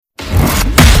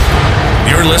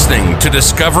You're listening to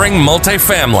Discovering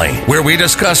Multifamily, where we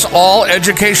discuss all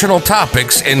educational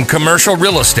topics in commercial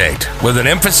real estate with an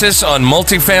emphasis on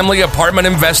multifamily apartment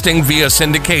investing via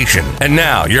syndication. And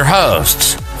now, your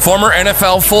hosts, former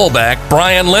NFL fullback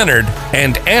Brian Leonard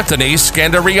and Anthony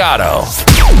Scandariato.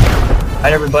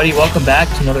 Hi, everybody. Welcome back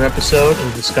to another episode of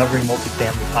the Discovering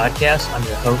Multifamily Podcast. I'm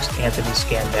your host, Anthony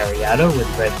Scandariato with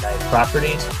Red Knight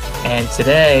Properties. And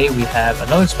today we have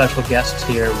another special guest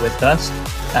here with us,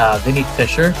 Vinny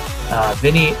Fisher.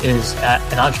 Vinny is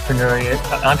an entrepreneur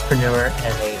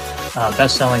and a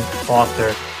best-selling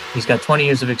author. He's got 20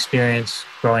 years of experience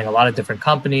growing a lot of different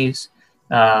companies.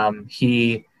 What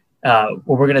we're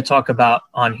going to talk about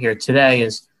on here today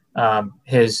is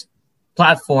his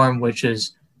platform, which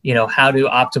is how to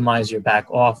optimize your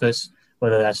back office,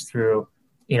 whether that's through,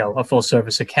 a full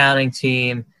service accounting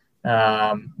team,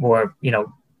 or,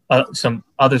 some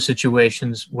other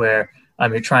situations where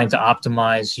you're trying to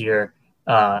optimize your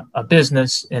a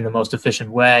business in the most efficient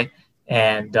way.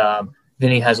 And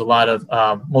Vinny has a lot of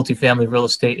multifamily real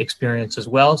estate experience as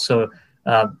well. So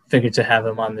figured to have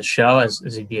him on the show as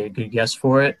he'd be a good guest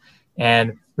for it.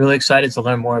 And really excited to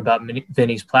learn more about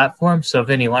Vinny's platform. So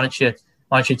Vinny, why don't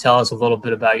you tell us a little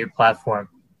bit about your platform?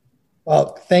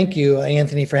 Well, thank you,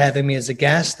 Anthony, for having me as a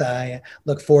guest. I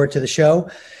look forward to the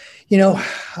show.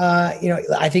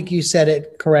 I think you said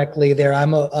it correctly there.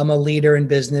 I'm a leader in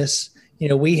business.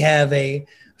 We have a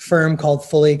firm called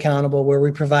Fully Accountable where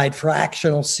we provide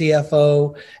fractional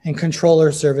CFO and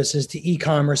controller services to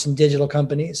e-commerce and digital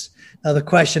companies. Now, the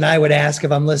question I would ask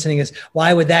if I'm listening is,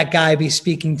 why would that guy be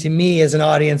speaking to me as an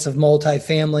audience of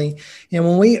multifamily?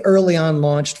 When we early on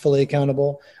launched Fully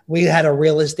Accountable, we had a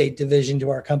real estate division to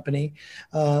our company.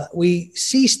 We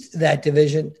ceased that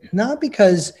division, not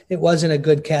because it wasn't a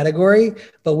good category,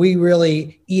 but we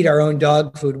really eat our own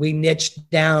dog food. We niched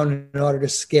down in order to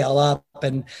scale up.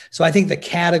 And so I think the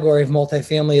category of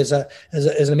multifamily is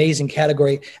an amazing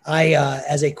category. I,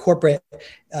 as a corporate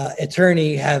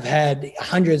attorney, have had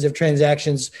hundreds of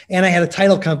transactions, and I had a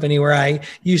title company where I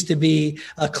used to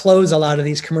close a lot of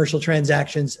these commercial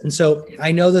transactions. And so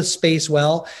I know the space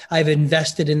well. I've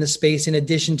invested in the space in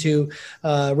addition to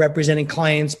representing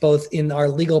clients both in our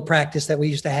legal practice that we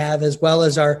used to have, as well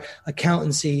as our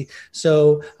accountancy.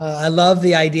 So I love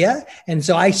the idea. And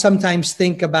so I sometimes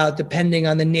think about, depending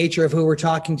on the nature of who we're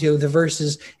talking to, the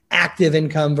versus active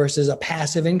income versus a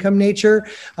passive income nature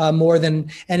more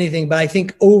than anything. But I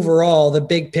think overall, the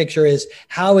big picture is,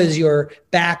 how is your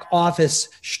back office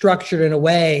structured in a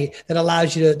way that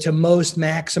allows you to most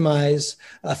maximize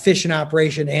efficient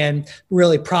operation and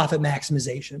really profit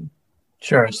maximization?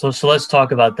 Sure. So let's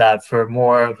talk about that for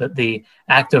more of the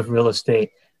active real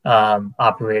estate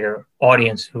operator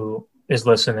audience who is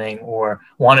listening or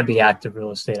want to be active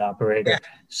real estate operator. Yeah.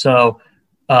 So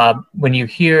when you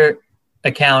hear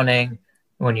accounting,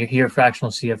 when you hear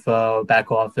fractional CFO,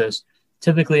 back office,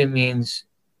 typically it means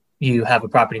you have a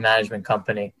property management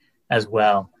company as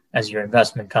well as your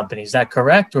investment company. Is that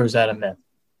correct, or is that a myth?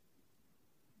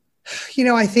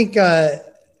 I think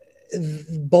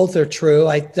both are true.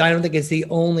 I don't think it's the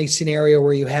only scenario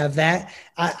where you have that.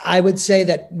 I would say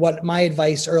that what my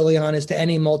advice early on is to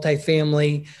any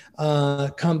multifamily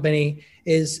company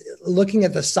is looking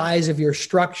at the size of your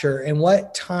structure and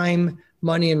what time,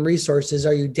 money, and resources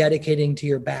are you dedicating to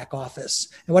your back office.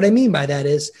 And what I mean by that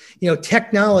is,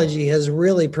 technology has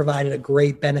really provided a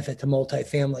great benefit to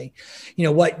multifamily.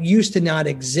 What used to not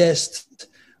exist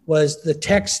was the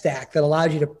tech stack that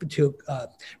allowed you to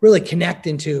really connect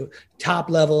into top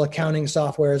level accounting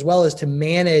software, as well as to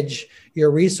manage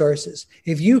your resources.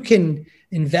 If you can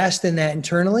invest in that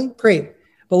internally, great.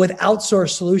 But with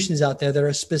outsourced solutions out there that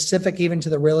are specific even to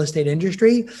the real estate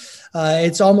industry,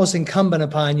 it's almost incumbent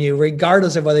upon you,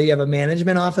 regardless of whether you have a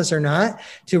management office or not,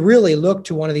 to really look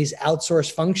to one of these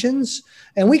outsourced functions.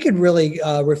 And we could really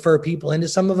refer people into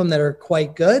some of them that are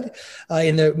quite good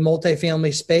in the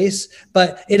multifamily space,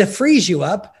 but it frees you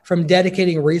up from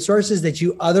dedicating resources that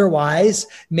you otherwise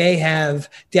may have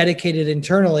dedicated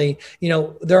internally.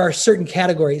 There are certain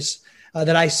categories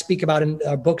that I speak about in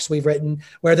books we've written,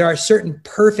 where there are certain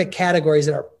perfect categories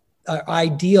that are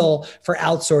ideal for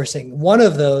outsourcing. One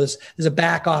of those is a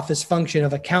back office function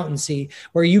of accountancy,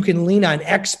 where you can lean on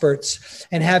experts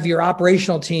and have your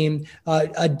operational team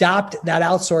adopt that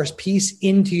outsourced piece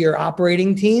into your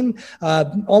operating team,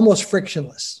 almost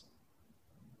frictionless.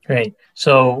 Great.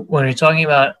 So when you're talking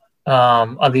about,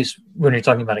 at least when you're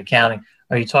talking about accounting,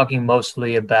 are you talking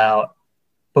mostly about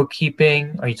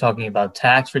bookkeeping? Are you talking about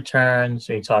tax returns?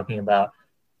 Are you talking about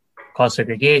cost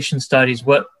segregation studies?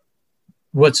 What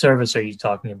what service are you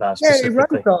talking about Yeah,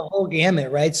 specifically? it runs the whole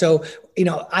gamut, right? So,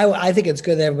 I think it's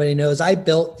good that everybody knows I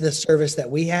built this service that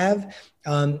we have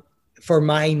for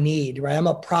my need, right? I'm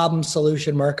a problem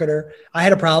solution marketer. I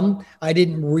had a problem. I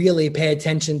didn't really pay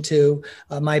attention to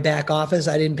my back office.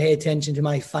 I didn't pay attention to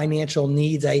my financial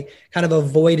needs. I kind of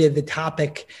avoided the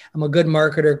topic. I'm a good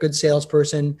marketer, good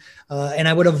salesperson, and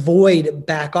I would avoid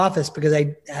back office because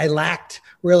I lacked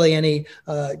really any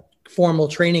formal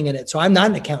training in it. So I'm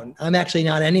not an accountant. I'm actually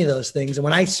not any of those things. And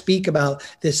when I speak about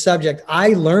this subject, I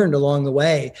learned along the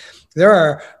way, there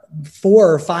are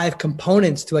 4 or 5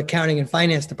 components to accounting and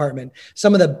finance department.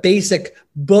 Some of the basic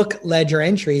book ledger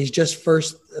entries, just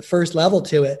first level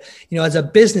to it. As a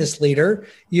business leader,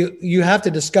 you have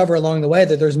to discover along the way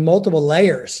that there's multiple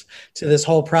layers to this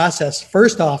whole process.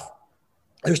 First off,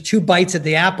 there's 2 bites at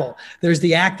the apple. There's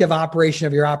the active operation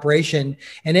of your operation,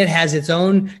 and it has its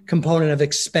own component of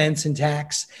expense and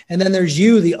tax. And then there's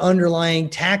you, the underlying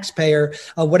taxpayer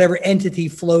of whatever entity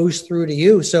flows through to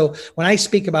you. So when I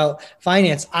speak about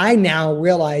finance, I now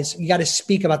realize you got to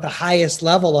speak about the highest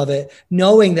level of it,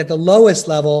 knowing that the lowest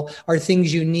level are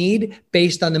things you need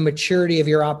based on the maturity of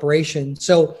your operation.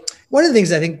 So one of the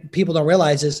things I think people don't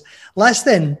realize is less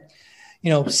than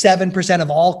 7%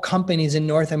 of all companies in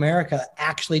North America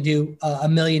actually do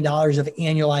 $1 million of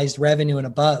annualized revenue and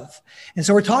above. And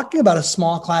so we're talking about a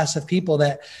small class of people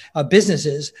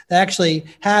businesses that actually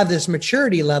have this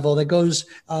maturity level that goes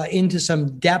into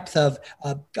some depth of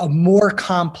a more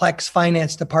complex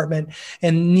finance department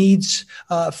and needs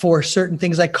for certain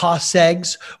things like cost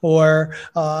segs or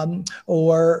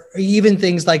even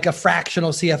things like a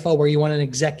fractional CFO where you want an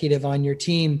executive on your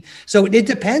team. So it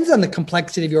depends on the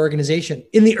complexity of your organization.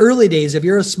 In the early days, if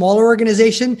you're a smaller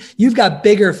organization, you've got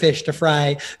bigger fish to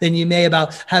fry than you may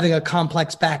about having a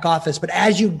complex back office. But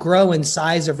as you grow in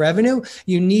size of revenue,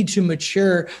 you need to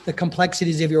mature the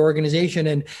complexities of your organization.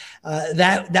 And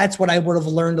that's what I would have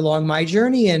learned along my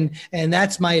journey. And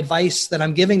that's my advice that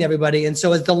I'm giving to everybody. And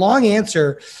so it's the long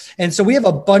answer. And so we have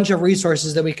a bunch of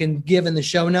resources that we can give in the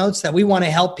show notes that we want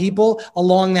to help people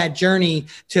along that journey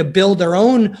to build their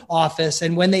own office.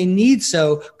 And when they need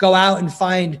so, go out and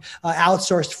find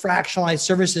outsourced fractionalized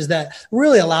services that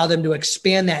really allow them to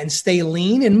expand that and stay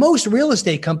lean. And most real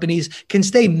estate companies can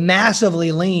stay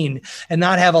massively lean and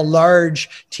not have a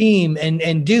large team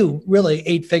and do really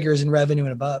 8 figures in revenue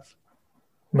and above.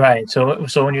 Right. So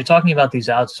when you're talking about these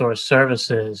outsourced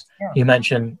services, You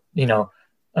mentioned, $1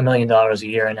 million a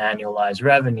year in annualized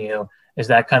revenue. Is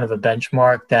that kind of a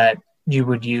benchmark that you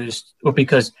would use? Or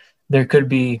because there could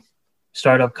be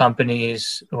startup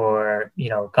companies or,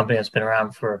 a company that's been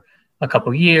around for a couple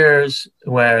of years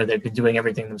where they've been doing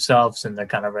everything themselves and they're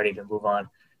kind of ready to move on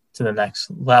to the next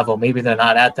level. Maybe they're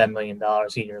not at that $1 million a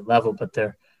year level, but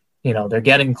they're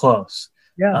getting close.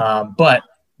 Yeah. But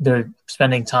they're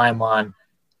spending time on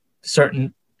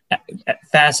certain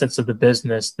facets of the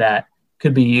business that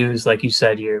could be used, like you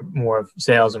said, you're more of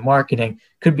sales and marketing,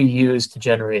 could be used to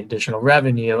generate additional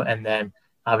revenue. And then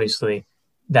obviously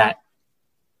that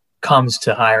comes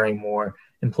to hiring more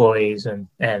employees and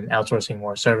outsourcing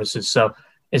more services. So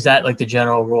is that like the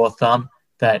general rule of thumb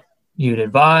that you'd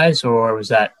advise, or was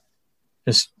that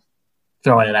just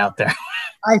throwing it out there?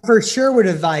 I for sure would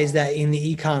advise that in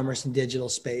the e-commerce and digital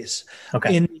space.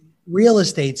 Okay. In real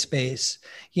estate space,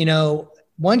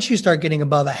 once you start getting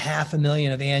above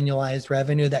 $500,000 of annualized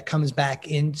revenue that comes back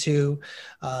into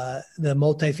the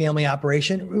multifamily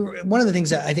operation, one of the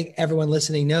things that I think everyone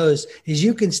listening knows is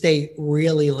you can stay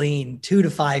really lean, 2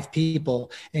 to 5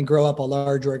 people, and grow up a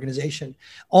large organization.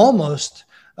 Almost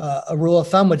a rule of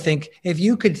thumb would think if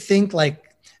you could think like,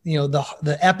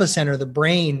 the epicenter, the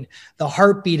brain, the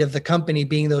heartbeat of the company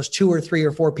being those 2 or 3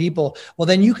 or 4 people, well,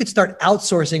 then you could start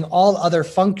outsourcing all other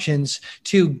functions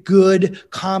to good,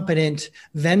 competent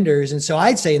vendors. And so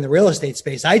I'd say in the real estate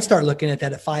space, I'd start looking at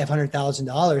that at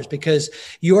 $500,000 because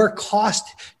your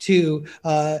cost to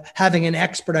having an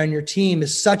expert on your team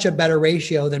is such a better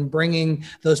ratio than bringing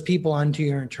those people onto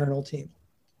your internal team.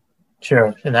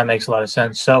 Sure. And that makes a lot of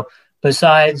sense. So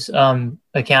besides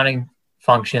accounting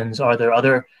functions, are there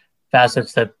other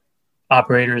facets that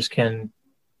operators can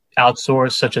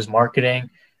outsource, such as marketing?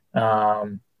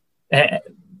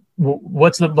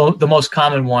 What's the most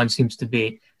common one seems to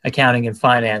be accounting and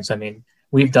finance. I mean,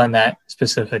 we've done that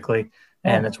specifically,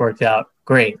 and it's worked out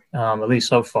great, at least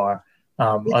so far.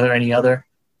 Are there any other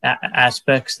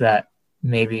aspects that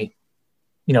maybe,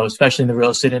 especially in the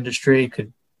real estate industry,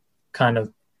 could kind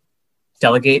of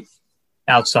delegate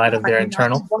outside of their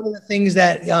internal? One of the things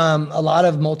that a lot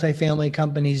of multifamily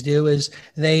companies do is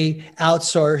they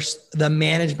outsource the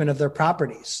management of their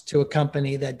properties to a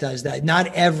company that does that. Not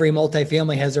every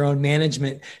multifamily has their own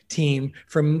management team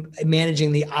for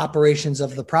managing the operations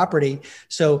of the property.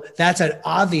 So that's an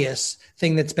obvious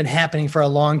thing that's been happening for a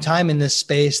long time in this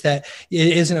space, that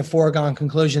it isn't a foregone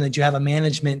conclusion that you have a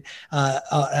management,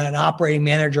 an operating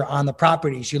manager on the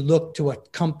properties. You look to a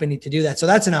company to do that. So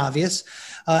that's an obvious.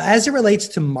 As it relates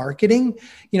to marketing,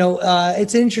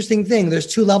 it's an interesting thing. There's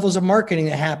two levels of marketing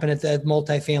that happen at the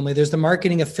multifamily. There's the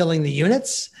marketing of filling the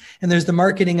units, and there's the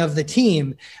marketing of the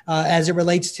team as it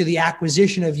relates to the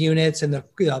acquisition of units and the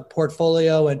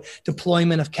portfolio and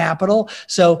deployment of capital.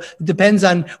 So it depends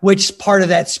on which part of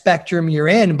that spectrum you're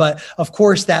in. But of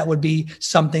course, that would be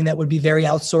something that would be very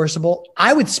outsourceable.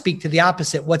 I would speak to the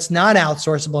opposite. What's not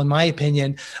outsourceable, in my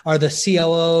opinion, are the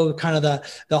COO, kind of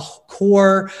the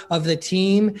core of the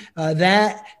team.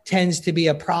 That tends to be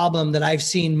a problem that I've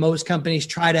seen most companies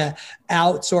try to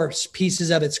outsource pieces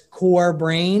of its core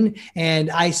brain.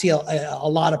 And I see a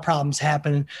lot of problems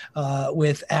happen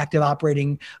with active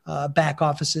operating back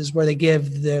offices where they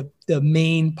give the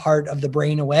main part of the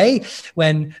brain away,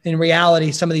 when in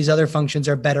reality, some of these other functions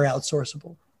are better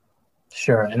outsourceable.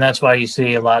 Sure. And that's why you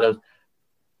see a lot of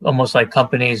almost like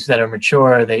companies that are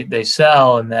mature, they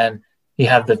sell, and then you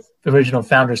have the original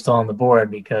founder still on the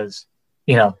board because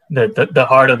the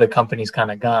heart of the company's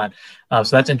kind of gone.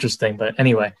 So that's interesting. But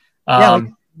anyway,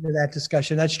 that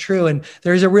discussion. That's true. And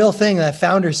there's a real thing, that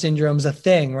founder syndrome is a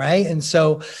thing, right? And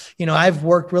so, I've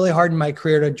worked really hard in my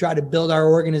career to try to build our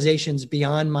organizations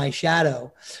beyond my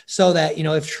shadow so that,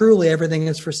 if truly everything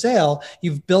is for sale,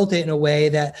 you've built it in a way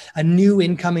that a new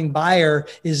incoming buyer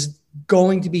is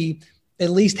going to be at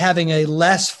least having a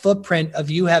less footprint of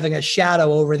you having a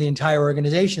shadow over the entire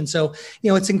organization. So,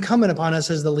 it's incumbent upon us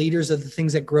as the leaders of the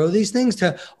things that grow these things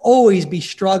to always be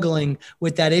struggling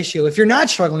with that issue. If you're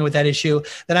not struggling with that issue,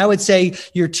 then I would say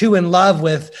you're too in love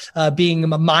with being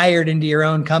mired into your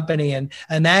own company. And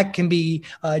that can be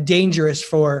dangerous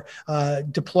for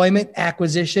deployment,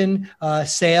 acquisition,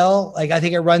 sale. Like, I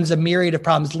think it runs a myriad of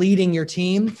problems, leading your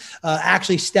team,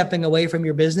 actually stepping away from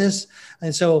your business.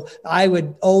 And so I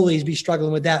would always be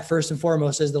struggling with that first and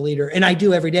foremost as the leader. And I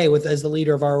do every day as the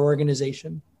leader of our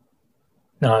organization.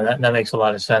 No, that makes a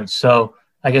lot of sense. So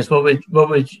I guess what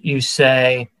would you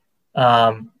say,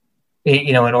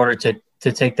 in order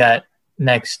to take that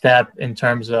next step in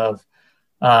terms of,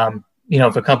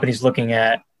 if a company's looking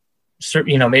at,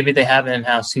 maybe they have an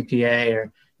in-house CPA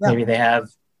or maybe they have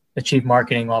a chief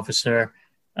marketing officer.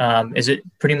 Is it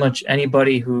pretty much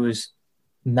anybody who's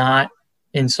not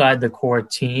inside the core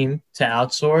team to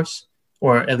outsource,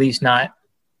 or at least not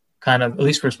at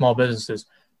least for small businesses,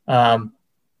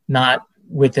 not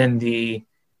within the,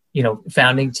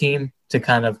 founding team to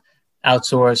kind of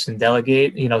outsource and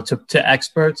delegate, to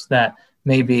experts that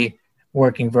may be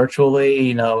working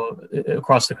virtually,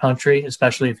 across the country,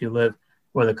 especially if you live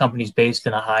where the company's based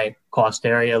in a high cost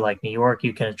area like New York.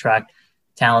 You can attract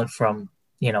talent from,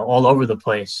 all over the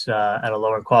place at a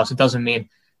lower cost. It doesn't mean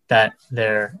that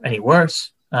they're any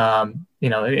worse.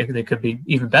 They could be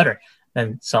even better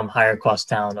than some higher cost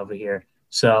talent over here.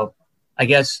 So I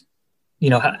guess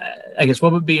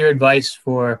what would be your advice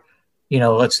for,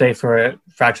 let's say for a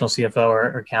fractional CFO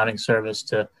or accounting service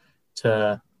to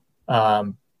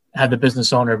have the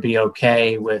business owner be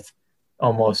okay with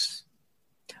almost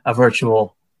a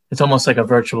virtual, it's almost like a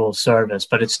virtual service,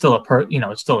 but it's still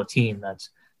it's still a team that's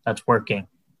working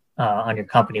on your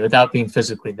company without being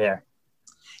physically there.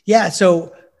 Yeah.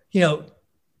 So,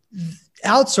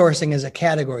 outsourcing as a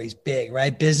category is big,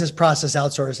 right? Business process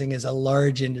outsourcing is a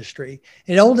large industry.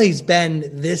 It only has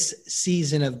been this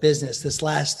season of business, this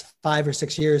last 5 or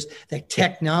 6 years, that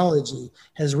technology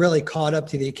has really caught up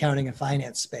to the accounting and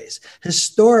finance space.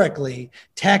 Historically,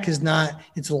 tech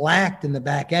it's lacked in the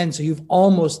back end. So you've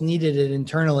almost needed it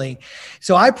internally.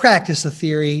 So I practice a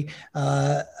theory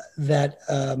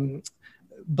that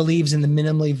believes in the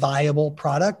minimally viable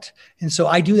product. And so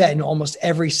I do that in almost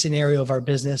every scenario of our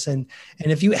business. And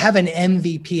if you have an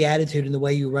MVP attitude in the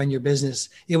way you run your business,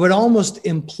 it would almost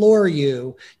implore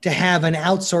you to have an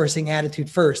outsourcing attitude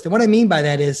first. And what I mean by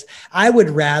that is I would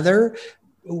rather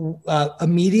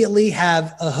immediately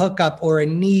have a hookup or a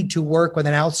need to work with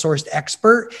an outsourced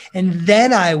expert. And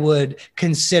then I would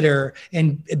consider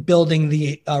in building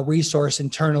the resource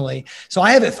internally. So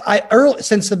I have it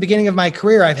since the beginning of my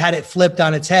career, I've had it flipped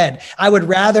on its head. I would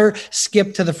rather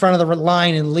skip to the front of the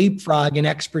line and leapfrog in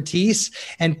expertise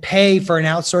and pay for an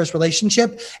outsourced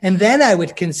relationship. And then I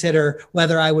would consider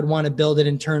whether I would want to build it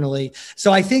internally.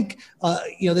 So I think,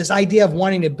 this idea of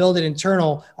wanting to build it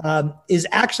internal is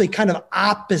actually kind of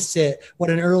opposite what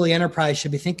an early enterprise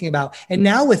should be thinking about. And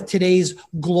now with today's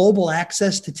global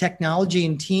access to technology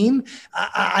and team,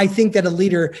 I think that a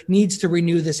leader needs to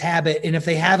renew this habit. And if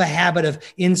they have a habit of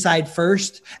inside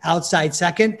first, outside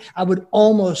second, I would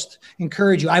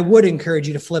encourage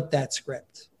you to flip that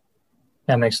script.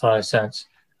 That makes a lot of sense.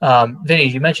 Vinny,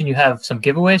 you mentioned you have some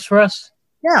giveaways for us.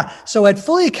 Yeah. So at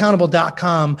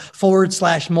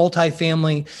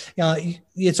fullyaccountable.com/multifamily,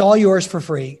 it's all yours for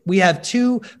free. We have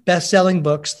 2 best-selling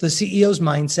books, The CEO's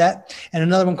Mindset and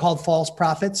another one called False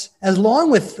Prophets,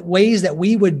 along with ways that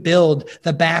we would build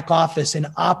the back office and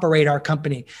operate our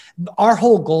company. Our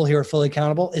whole goal here at Fully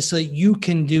Accountable is so that you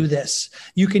can do this.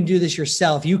 You can do this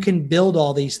yourself. You can build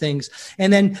all these things.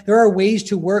 And then there are ways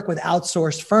to work with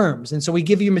outsourced firms. And so we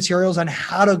give you materials on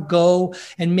how to go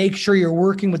and make sure you're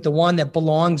working with the one that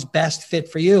belongs best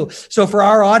fit for you. So for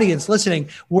our audience listening,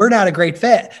 we're not a great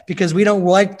fit because we don't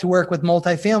like to work with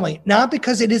multifamily, not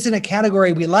because it isn't a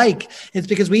category we like. It's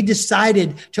because we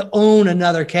decided to own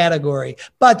another category,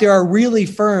 but there are really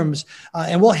firms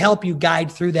and we'll help you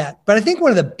guide through that. But I think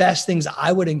one of the best things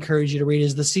I would encourage you to read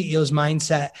is The CEO's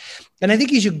Mindset. And I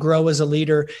think you should grow as a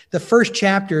leader. The first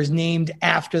chapter is named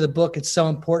after the book. It's so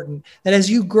important that as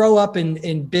you grow up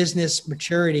in business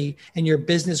maturity and your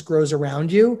business grows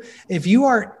around you, if you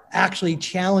aren't actually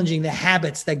challenging the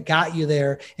habits that got you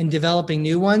there and developing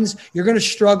new ones, you're going to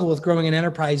struggle with growing an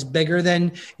enterprise bigger than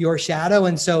your shadow.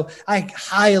 And so I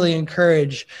highly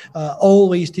encourage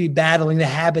always to be battling the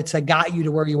habits that got you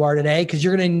to where you are today, because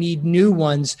you're going to need new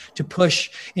ones to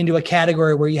push into a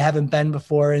category where you haven't been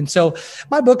before. And so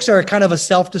my books are kind of a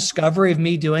self-discovery of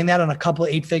me doing that on a couple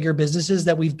of 8-figure businesses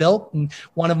that we've built. And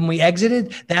one of them we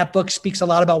exited. That book speaks a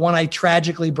lot about one I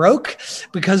tragically broke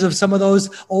because of some of those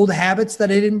old habits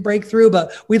that I didn't break through,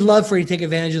 but we'd love for you to take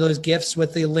advantage of those gifts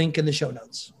with the link in the show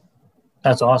notes.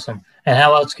 That's awesome. And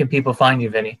how else can people find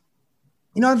you, Vinny?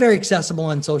 I'm very accessible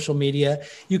on social media.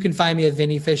 You can find me at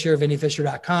Vinny Fisher,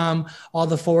 vinnyfisher.com, all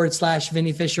the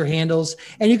 /Vinny Fisher handles.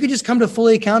 And you can just come to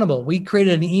Fully Accountable. We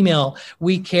created an email,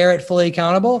 we care at Fully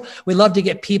Accountable. We love to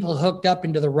get people hooked up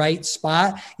into the right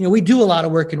spot. We do a lot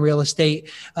of work in real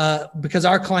estate because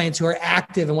our clients who are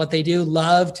active in what they do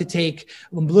love to take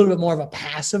a little bit more of a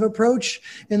passive approach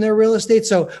in their real estate.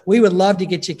 So we would love to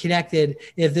get you connected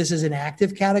if this is an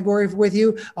active category with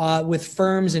you, with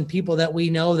firms and people that we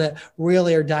know that really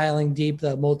are dialing deep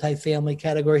the multifamily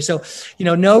category. So,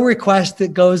 no request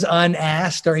that goes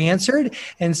unasked or answered.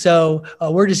 And so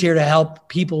we're just here to help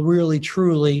people really,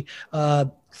 truly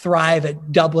thrive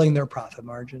at doubling their profit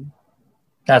margin.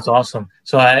 That's awesome.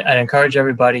 So I encourage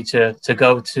everybody to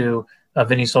go to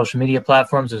Vinny's social media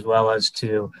platforms, as well as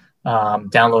to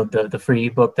download the free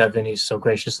ebook that Vinny's so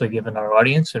graciously given our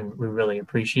audience. And we really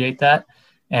appreciate that.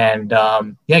 And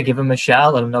give him a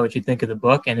shout. Let him know what you think of the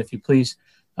book. And if you please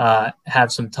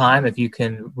have some time, if you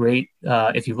can rate,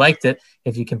 if you liked it,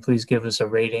 if you can please give us a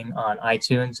rating on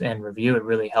iTunes and review. It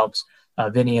really helps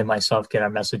Vinny and myself get our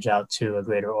message out to a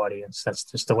greater audience. That's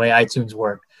just the way iTunes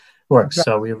works. Exactly.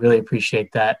 So we really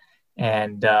appreciate that.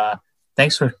 And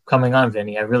thanks for coming on,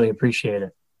 Vinny. I really appreciate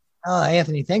it.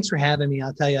 Anthony, thanks for having me.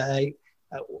 I'll tell you,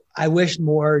 I wish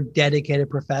more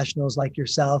dedicated professionals like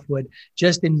yourself would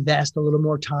just invest a little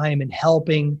more time in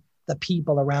helping the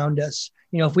people around us.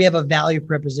 If we have a value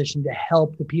proposition to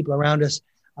help the people around us,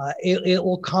 it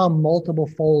will come multiple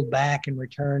fold back in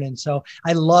return. And so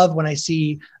I love when I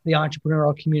see the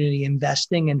entrepreneurial community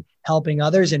investing and helping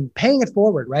others and paying it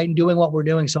forward, right? And doing what we're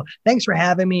doing. So thanks for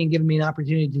having me and giving me an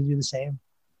opportunity to do the same.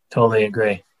 Totally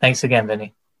agree. Thanks again,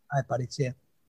 Vinny. All right, buddy. See you.